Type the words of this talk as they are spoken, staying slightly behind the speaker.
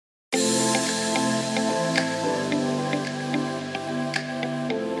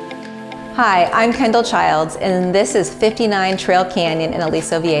Hi, I'm Kendall Childs, and this is 59 Trail Canyon in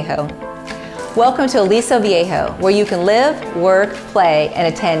Aliso Viejo. Welcome to Aliso Viejo, where you can live, work, play,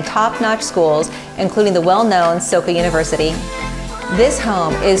 and attend top-notch schools, including the well-known Soka University. This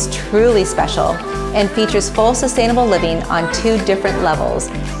home is truly special and features full sustainable living on 2 different levels,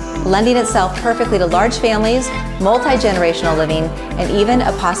 lending itself perfectly to large families, multi-generational living, and even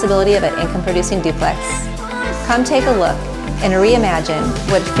a possibility of an income-producing duplex. Come take a look and reimagine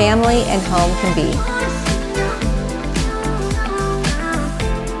what family and home can be.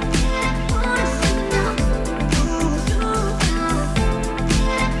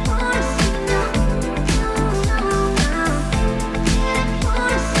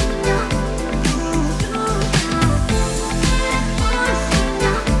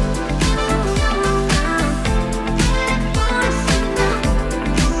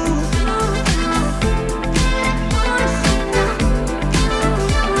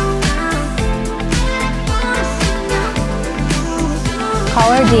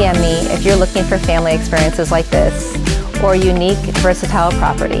 Call or DM me if you're looking for family experiences like this or a unique, versatile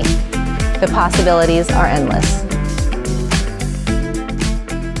property. The possibilities are endless.